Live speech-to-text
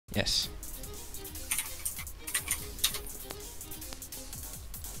Yes.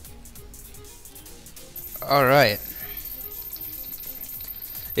 Alright.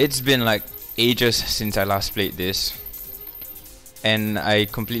 It's been like ages since I last played this. And I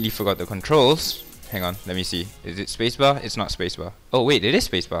completely forgot the controls. Hang on, let me see. Is it spacebar? It's not spacebar. Oh wait, it is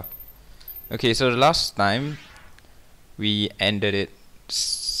spacebar. Okay, so the last time we ended it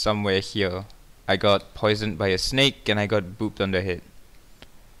somewhere here. I got poisoned by a snake and I got booped on the head.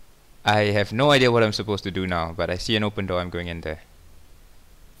 I have no idea what I'm supposed to do now, but I see an open door, I'm going in there.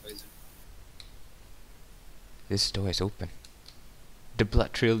 This door is open. The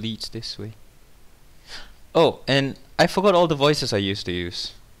blood trail leads this way. Oh, and I forgot all the voices I used to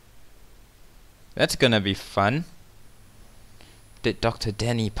use. That's gonna be fun. Did Dr.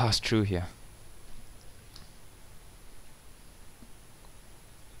 Denny pass through here?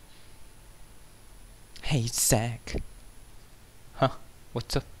 Hey, Zach. Huh?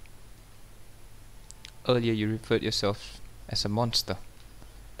 What's up? Earlier you referred yourself as a monster.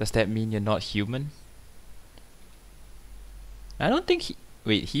 Does that mean you're not human? I don't think he...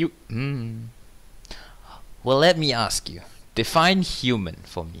 Wait, he... Well, let me ask you. Define human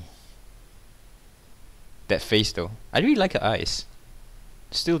for me. That face though. I really like her eyes.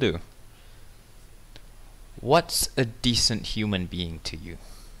 Still do. What's a decent human being to you?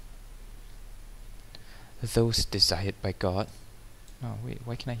 Those desired by God. Oh wait,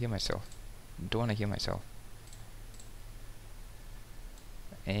 why can I hear myself? Don't wanna hear myself.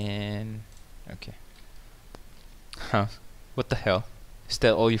 And... okay. Huh. What the hell? Is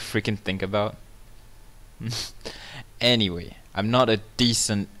that all you freaking think about? Anyway, I'm not a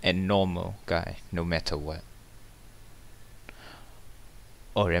decent and normal guy, no matter what.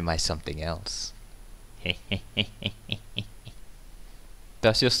 Or am I something else?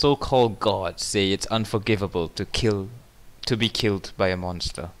 Does your so-called God say it's unforgivable to be killed by a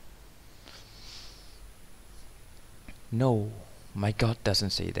monster? No, my God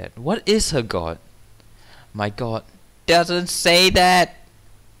doesn't say that. What is her God? My God doesn't say that.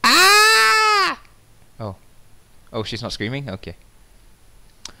 Ah! Oh, she's not screaming? Okay.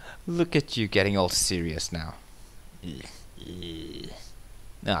 Look at you getting all serious now.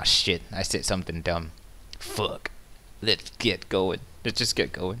 Ah, shit. I said something dumb. Fuck. Let's get going. Let's just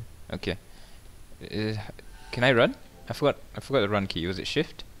get going. Okay. Can I run? I forgot the run key. Was it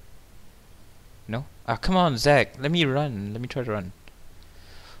shift? No? Ah, come on, Zach. Let me run. Let me try to run.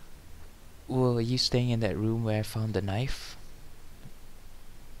 Well, are you staying in that room where I found the knife?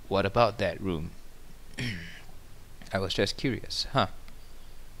 What about that room? I was just curious, huh?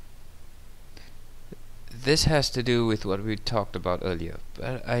 This has to do with what we talked about earlier,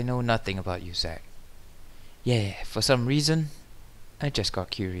 but I know nothing about you, Zach. Yeah, for some reason, I just got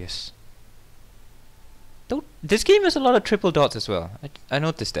curious. This game has a lot of triple dots as well. I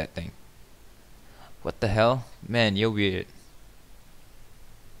noticed that thing. What the hell? Man, you're weird.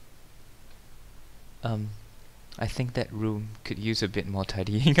 I think that room could use a bit more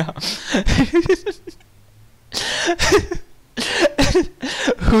tidying up.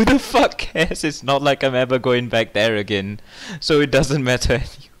 Who the fuck cares? It's not like I'm ever going back there again, so it doesn't matter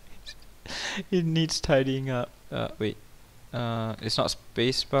anyways. It needs tidying up. Wait. It's not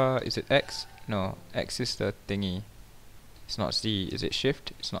spacebar. Is it X? No, X is the thingy. It's not Z. Is it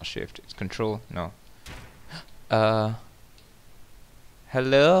shift? It's not shift. It's control. No.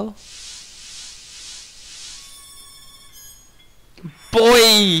 Hello?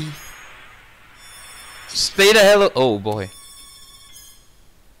 Boy! Stay the hell up. Oh boy.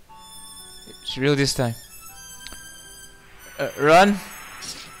 It's real this time. Run!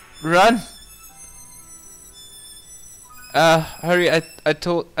 Run! Hurry, I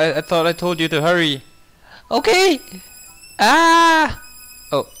thought I told you to hurry. Okay! Ah!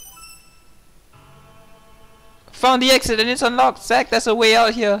 Oh. Found the exit and it's unlocked. Zach, there's a way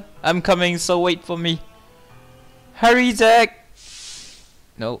out here. I'm coming, so wait for me. Hurry, Zach!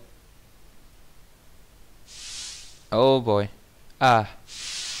 No. Oh boy. Ah.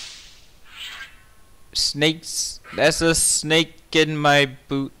 Snakes. There's a snake in my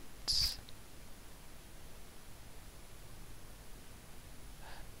boots.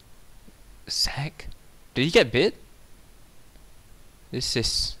 Zach? Did he get bit? This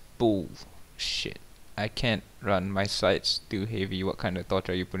is bullshit. I can't run. My side's too heavy. What kind of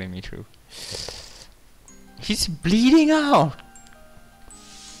torture are you putting me through? He's bleeding out.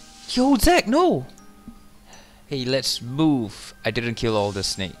 Yo, Zach, no! Hey, let's move. I didn't kill all the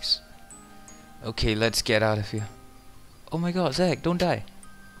snakes. Okay, let's get out of here. Oh my god, Zach, don't die.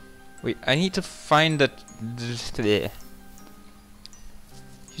 Wait, I need to find the...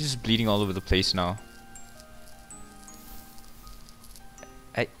 He's just bleeding all over the place now.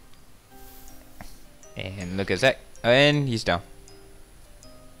 And look at Zach. And he's down.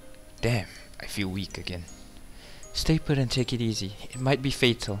 Damn, I feel weak again. Stay put and take it easy. It might be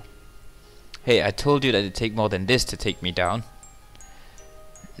fatal. Hey, I told you that it'd take more than this to take me down.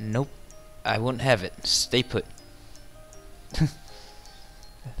 Nope, I won't have it. Stay put.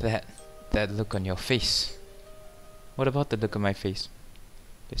 That look on your face. What about the look on my face?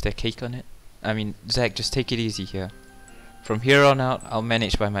 Is there cake on it? I mean, Zach, just take it easy here. From here on out, I'll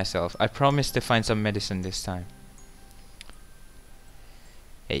manage by myself. I promise to find some medicine this time.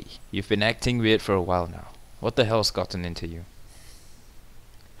 Hey, you've been acting weird for a while now. What the hell's gotten into you?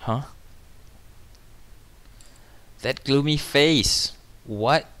 Huh? That gloomy face.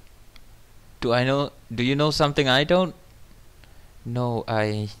 What? Do you know something I don't? No,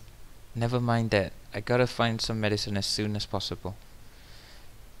 never mind that. I gotta find some medicine as soon as possible.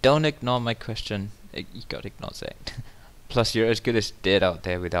 Don't ignore my question. You gotta ignore that. Plus, you're as good as dead out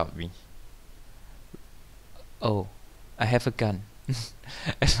there without me. Oh, I have a gun.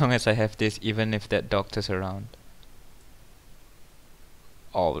 As long as I have this, even if that doctor's around.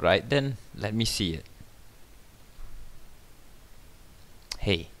 Alright then, let me see it.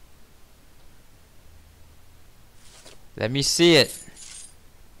 Hey. Let me see it.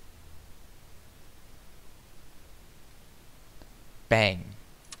 Bang.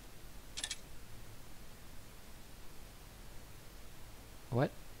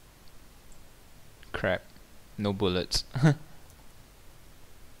 What? Crap. No bullets.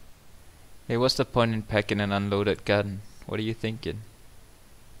 Hey, what's the point in packing an unloaded gun? What are you thinking?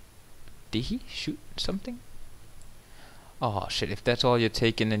 Did he shoot something? Oh shit, if that's all you're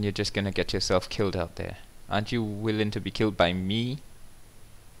taking, then you're just gonna get yourself killed out there. Aren't you willing to be killed by me?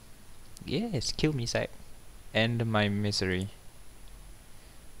 Yes, kill me, Zach. End my misery.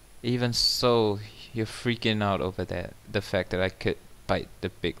 Even so, you're freaking out over that. The fact that I could bite the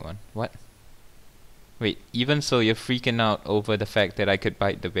big one. What? Wait, even so, you're freaking out over the fact that I could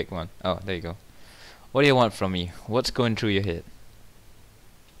bite the big one. Oh, there you go. What do you want from me? What's going through your head?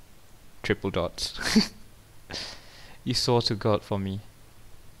 Triple dots. You swore to God for me.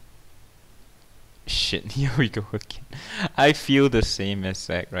 Shit, here we go again. I feel the same as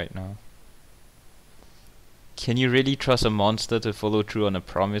Zach right now. Can you really trust a monster to follow through on a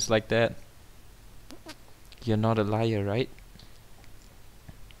promise like that? You're not a liar, right?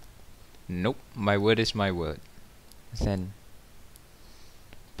 Nope, my word is my word. Then.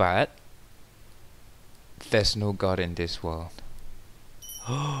 But there's no God in this world.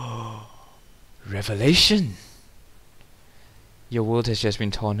 Revelation! Your world has just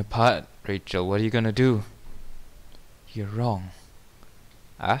been torn apart, Rachel. What are you gonna do? You're wrong.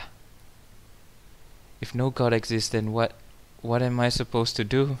 Ah? If no God exists, then what am I supposed to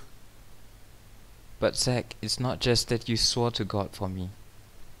do? But Zach, it's not just that you swore to God for me.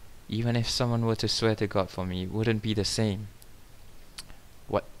 Even if someone were to swear to God for me, it wouldn't be the same.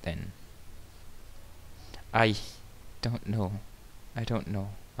 What then? I don't know. I don't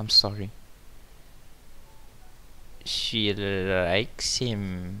know. I'm sorry. She likes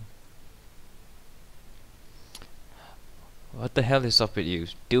him. What the hell is up with you?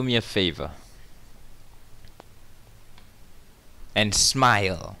 Do me a favor. And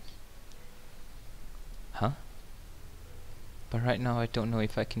smile. Huh? But right now I don't know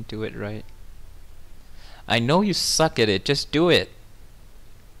if I can do it right. I know you suck at it. Just do it.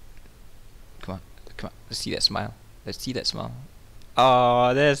 Come on. Come on. Let's see that smile. Let's see that smile.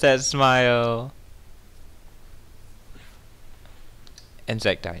 Oh, there's that smile. And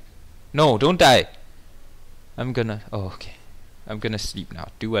Zach died. No, don't die. I'm gonna... Oh, okay. I'm gonna sleep now.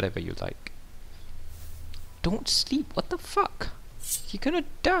 Do whatever you like. Don't sleep. What the fuck? You're gonna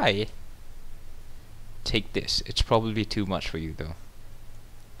die. Take this. It's probably too much for you, though.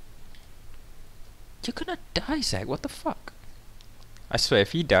 You're gonna die, Zach. What the fuck? I swear,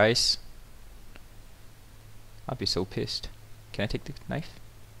 if he dies, I'll be so pissed. Can I take the knife?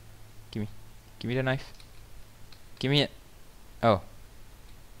 Give me the knife. Give me it. Oh.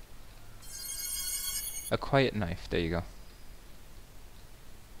 A quiet knife. There you go.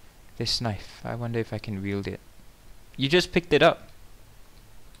 This knife. I wonder if I can wield it. You just picked it up.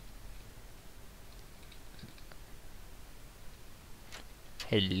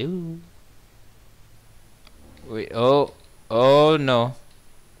 Hello. Wait. Oh. Oh no.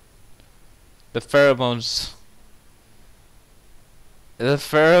 The pheromones. The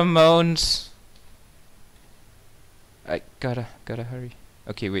pheromones. I gotta hurry.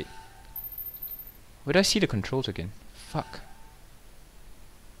 Okay, wait. Where do I see the controls again? Fuck.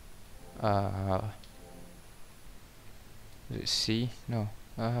 Is it C? No.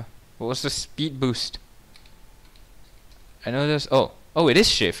 What was the speed boost? I know there's... Oh, it is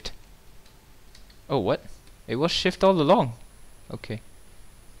shift. Oh, what? It was shift all along. Okay.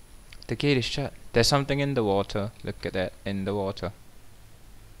 The gate is shut. There's something in the water. Look at that. In the water.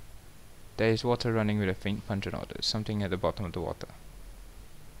 There is water running with a faint pungent odor. There's something at the bottom of the water.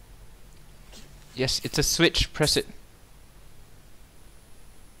 Yes, it's a switch. Press it.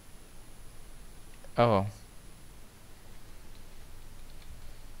 Oh.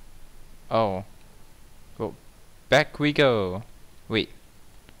 Oh. Well, back we go. Wait.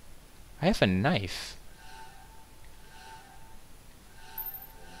 I have a knife.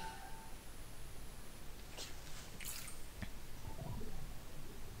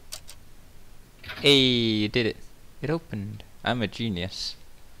 Hey, you did it. It opened. I'm a genius.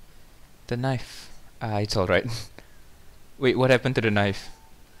 The knife. Ah, it's alright. Wait, what happened to the knife?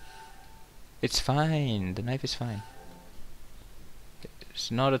 It's fine. The knife is fine. It's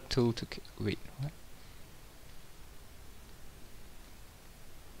not a tool to wait, what?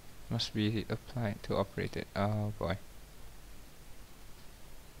 Must be applied to operate it. Oh boy.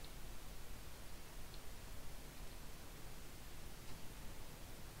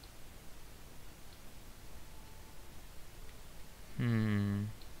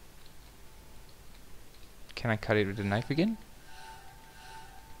 Can I cut it with the knife again?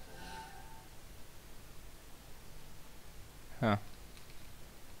 Huh.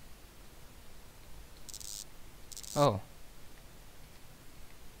 Oh.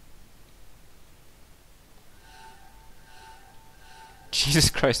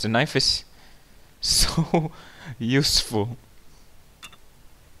 Jesus Christ, the knife is so useful.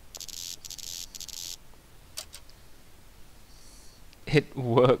 It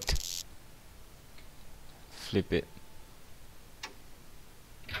worked. Flip it.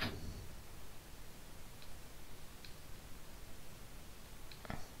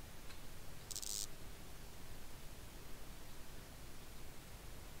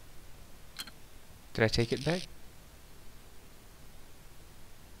 Did I take it back?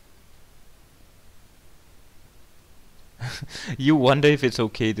 You wonder if it's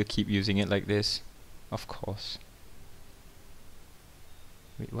okay to keep using it like this? Of course.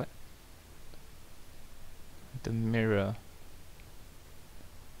 Wait, what? The mirror.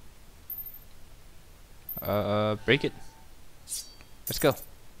 Break it. Let's go.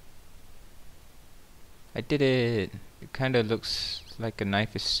 I did it. It kinda looks like a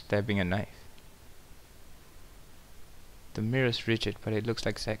knife is stabbing a knife. The mirror's rigid, but it looks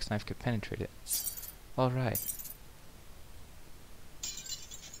like Zack's knife could penetrate it. Alright.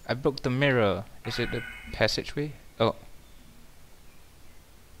 I broke the mirror. Is it the passageway? Oh.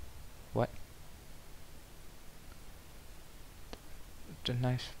 What? The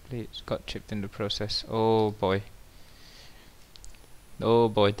knife blades got chipped in the process. Oh boy. Oh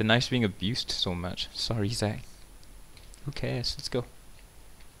boy, the knife's being abused so much. Sorry, Zack. Who cares? Let's go.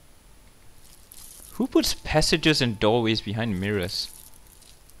 Who puts passages and doorways behind mirrors?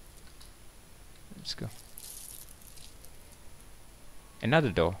 Let's go. Another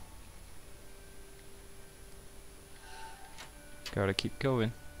door. Gotta keep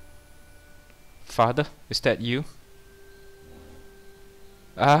going. Father, is that you?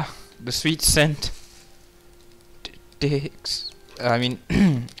 Ah, the sweet scent. Dicks. I mean,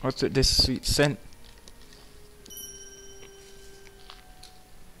 what's with this sweet scent?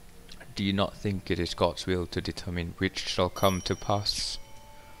 Do you not think it is God's will to determine which shall come to pass?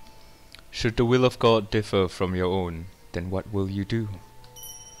 Should the will of God differ from your own, then what will you do?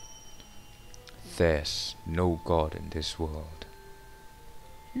 There's no God in this world.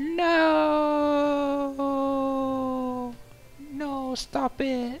 No! No, stop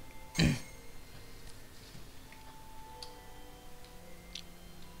it!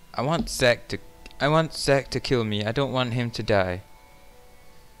 I want Zack to kill me. I don't want him to die.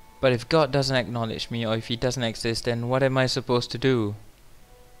 But if God doesn't acknowledge me, or if he doesn't exist, then what am I supposed to do?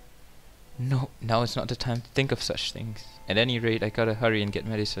 No, now is not the time to think of such things. At any rate, I gotta hurry and get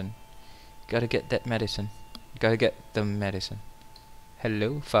medicine. Gotta get that medicine. Gotta get the medicine.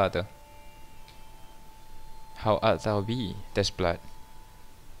 Hello, Father. How art thou be? There's blood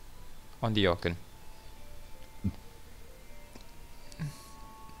on the organ.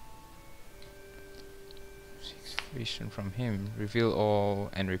 Vision from him. Reveal all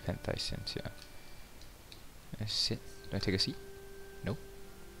and repent thy sins. Yeah. Let's sit. Do I take a seat? Nope.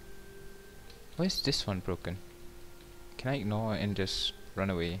 Why is this one broken? Can I ignore and just run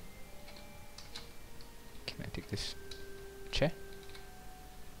away? Can I take this chair?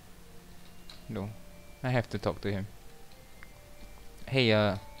 No. I have to talk to him. Hey,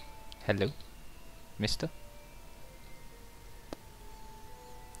 hello, mister?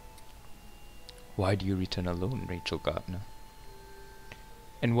 Why do you return alone, Rachel Gardner?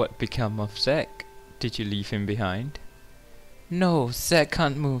 And what become of Zack? Did you leave him behind? No, Zack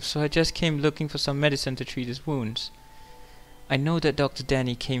can't move, so I just came looking for some medicine to treat his wounds. I know that Dr.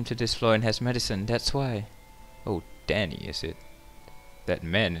 Danny came to this floor and has medicine, that's why. Oh, Danny, is it? That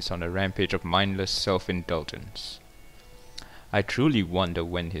man is on a rampage of mindless self-indulgence. I truly wonder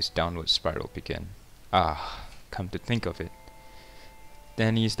when his downward spiral began. Ah, come to think of it.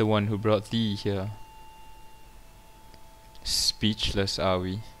 Danny is the one who brought thee here. Speechless are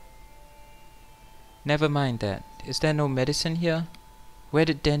we. Never mind that. Is there no medicine here? Where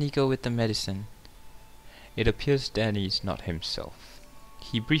did Danny go with the medicine? It appears Danny is not himself.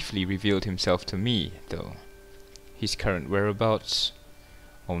 He briefly revealed himself to me, though. His current whereabouts,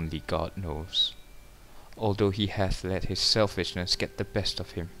 only God knows. Although he hath let his selfishness get the best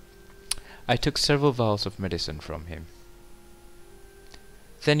of him. I took several vials of medicine from him.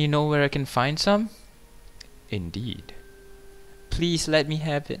 Then you know where I can find some? Indeed. Please let me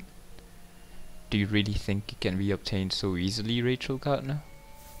have it. Do you really think it can be obtained so easily, Rachel Gardner?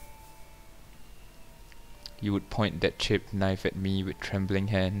 You would point that chipped knife at me with trembling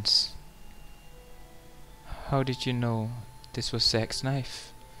hands. How did you know this was Zack's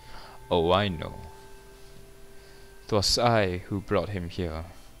knife? Oh, I know. 'Twas I who brought him here.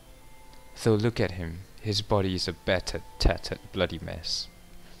 Though look at him, his body is a battered, tattered, bloody mess.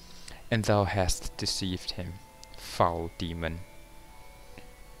 And thou hast deceived him, foul demon.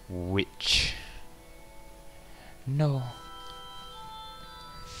 Witch. No.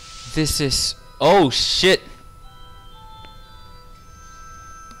 This is... Oh shit!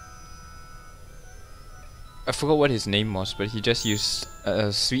 I forgot what his name was, but he just used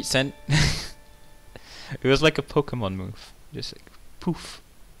a sweet scent. It was like a Pokemon move. Just like, poof.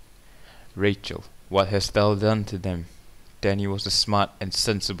 Rachel, what hast thou done to them? Danny was a smart and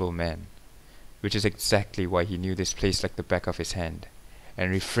sensible man, which is exactly why he knew this place like the back of his hand,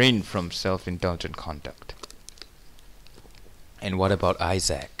 and refrained from self-indulgent conduct. And what about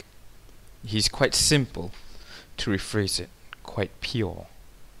Isaac? He's quite simple, to rephrase it, quite pure.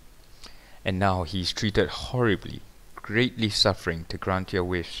 And now he's treated horribly, greatly suffering to grant your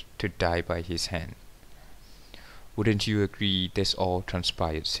wish to die by his hand. Wouldn't you agree this all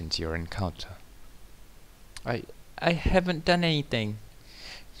transpired since your encounter? I haven't done anything.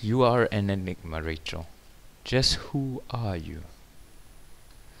 You are an enigma, Rachel. Just who are you?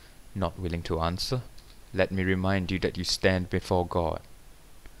 Not willing to answer? Let me remind you that you stand before God.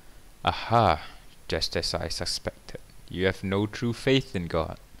 Aha! Just as I suspected. You have no true faith in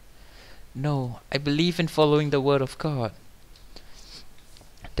God. No, I believe in following the word of God.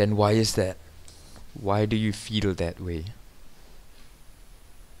 Then why is that? Why do you feel that way?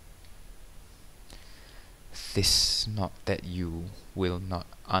 This not that you will not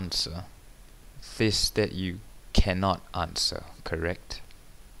answer. This that you cannot answer, correct?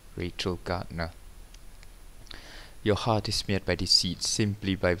 Rachel Gardner. Your heart is smeared by deceit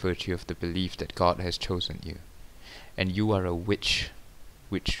simply by virtue of the belief that God has chosen you. And you are a witch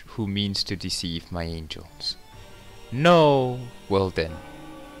who means to deceive my angels. No! Well then,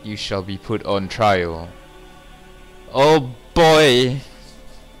 you shall be put on trial. Oh boy!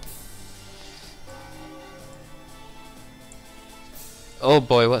 Oh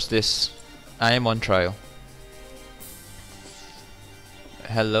boy, what's this? I am on trial.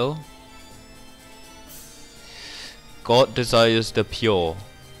 Hello? God desires the pure,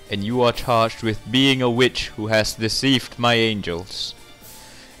 and you are charged with being a witch who has deceived my angels.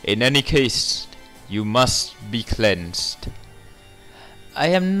 In any case, you must be cleansed. I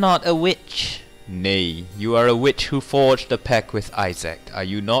am not a witch. Nay, you are a witch who forged a pact with Isaac, are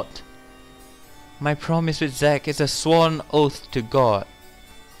you not? My promise with Zack is a sworn oath to God.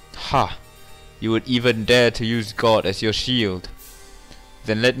 Ha! You would even dare to use God as your shield.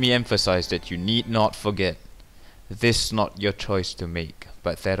 Then let me emphasize that you need not forget. This not your choice to make,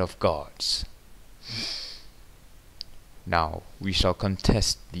 but that of God's. Now we shall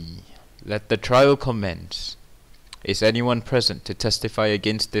contest thee. Let the trial commence. Is anyone present to testify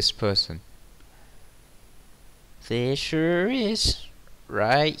against this person? There sure is.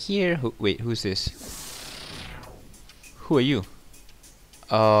 Right here. Wait, who's this? Who are you?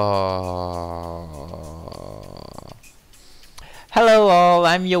 Hello all,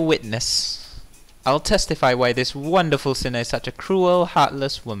 I'm your witness. I'll testify why this wonderful sinner is such a cruel,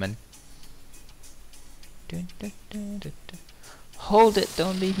 heartless woman. Hold it,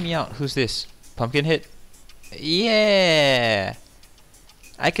 don't leave me out. Who's this? Pumpkinhead? Yeah!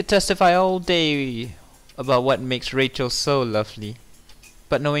 I could testify all day about what makes Rachel so lovely.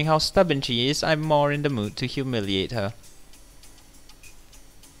 But knowing how stubborn she is, I'm more in the mood to humiliate her.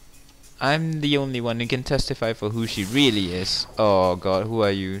 I'm the only one who can testify for who she really is. Oh god, who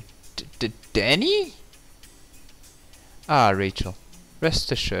are you? Danny? Ah, Rachel,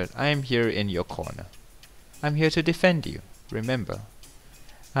 rest assured I am here in your corner. I'm here to defend you, remember.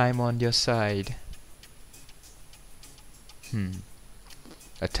 I'm on your side.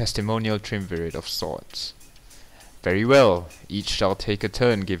 A testimonial triumvirate of sorts. Very well, each shall take a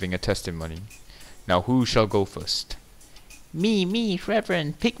turn giving a testimony. Now who shall go first? Me,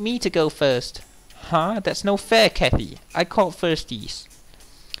 Reverend, pick me to go first. Huh? That's no fair, Kathy. I called firsties.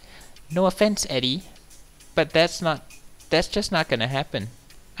 No offense, Eddie, but that's just not gonna happen.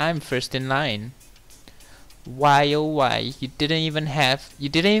 I'm first in line. Why, oh why, you didn't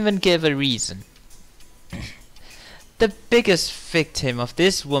even give a reason. The biggest victim of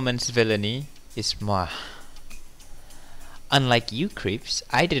this woman's villainy is moi. Unlike you creeps,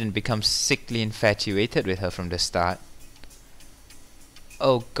 I didn't become sickly infatuated with her from the start.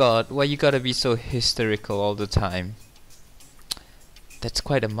 Oh god, why you gotta be so hysterical all the time? That's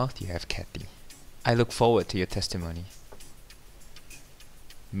quite a mouth you have, Kathy. I look forward to your testimony.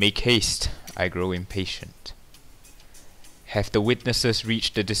 Make haste, I grow impatient. Have the witnesses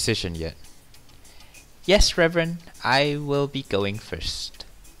reached a decision yet? Yes, Reverend, I will be going first.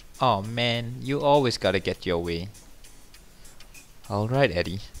 Oh man, you always gotta get your way. Alright,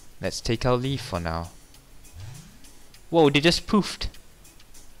 Eddie, let's take our leave for now. Whoa, they just poofed.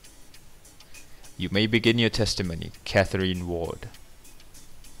 You may begin your testimony, Catherine Ward.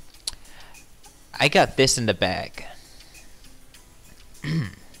 I got this in the bag.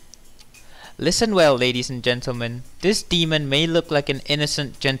 Listen well, ladies and gentlemen. This demon may look like an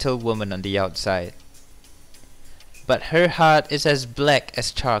innocent gentlewoman on the outside, but her heart is as black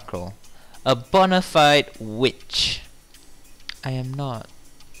as charcoal. A bona fide witch. I am not.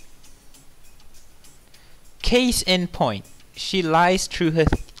 Case in point, she lies through her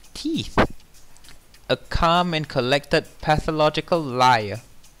teeth. A calm and collected pathological liar.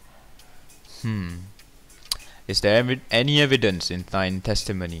 Is there any evidence in thine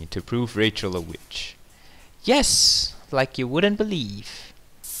testimony to prove Rachel a witch? Yes, like you wouldn't believe.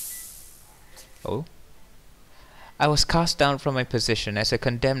 Oh? I was cast down from my position as a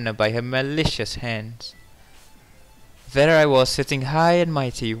condemner by her malicious hands. There I was, sitting high and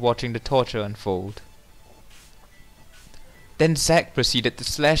mighty, watching the torture unfold. Then Zack proceeded to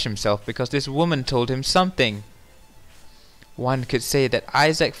slash himself because this woman told him something. One could say that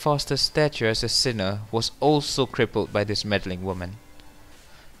Isaac Foster's stature as a sinner was also crippled by this meddling woman.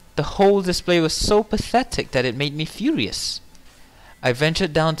 The whole display was so pathetic that it made me furious. I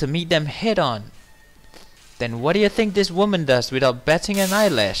ventured down to meet them head on. Then what do you think this woman does without batting an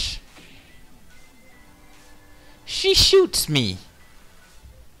eyelash? She shoots me!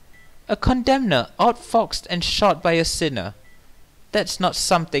 A condemner, outfoxed and shot by a sinner. That's not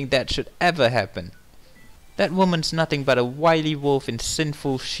something that should ever happen. That woman's nothing but a wily wolf in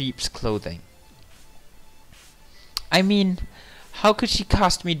sinful sheep's clothing. I mean, how could she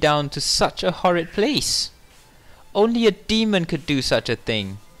cast me down to such a horrid place? Only a demon could do such a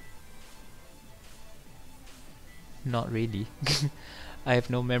thing. Not really. I have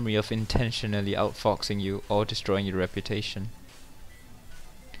no memory of intentionally outfoxing you or destroying your reputation.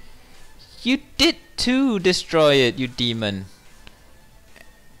 You did too destroy it, you demon.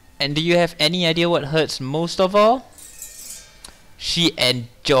 And do you have any idea what hurts most of all? She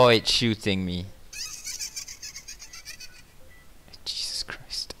enjoyed shooting me. Jesus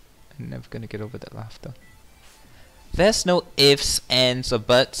Christ. I'm never gonna get over that laughter. There's no ifs, ands, or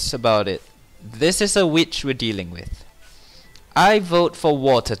buts about it. This is a witch we're dealing with. I vote for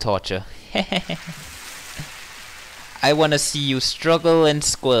water torture. I wanna see you struggle and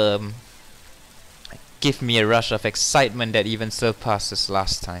squirm. Give me a rush of excitement that even surpasses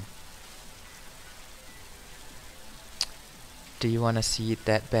last time. Do you wanna see it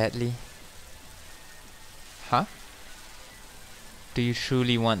that badly? Huh? Do you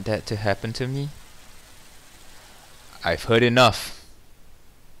truly want that to happen to me? I've heard enough.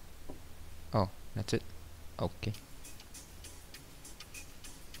 Oh, that's it? Okay.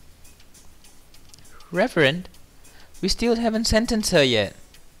 Reverend, we still haven't sentenced her yet.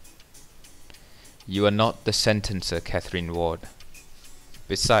 You are not the sentencer, Catherine Ward.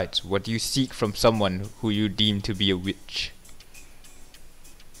 Besides, what do you seek from someone who you deem to be a witch?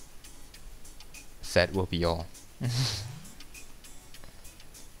 That will be all.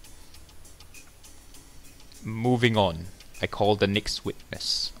 Moving on, I call the next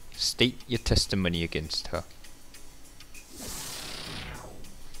witness. State your testimony against her.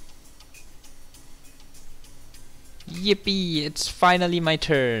 Yippee, it's finally my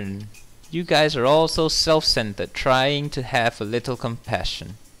turn. You guys are all so self-centered, trying to have a little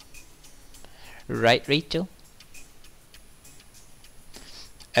compassion. Right, Rachel?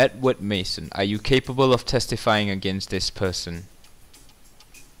 Edward Mason, are you capable of testifying against this person?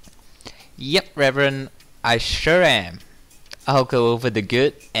 Yep, Reverend, I sure am. I'll go over the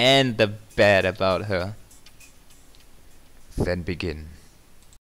good and the bad about her. Then begin.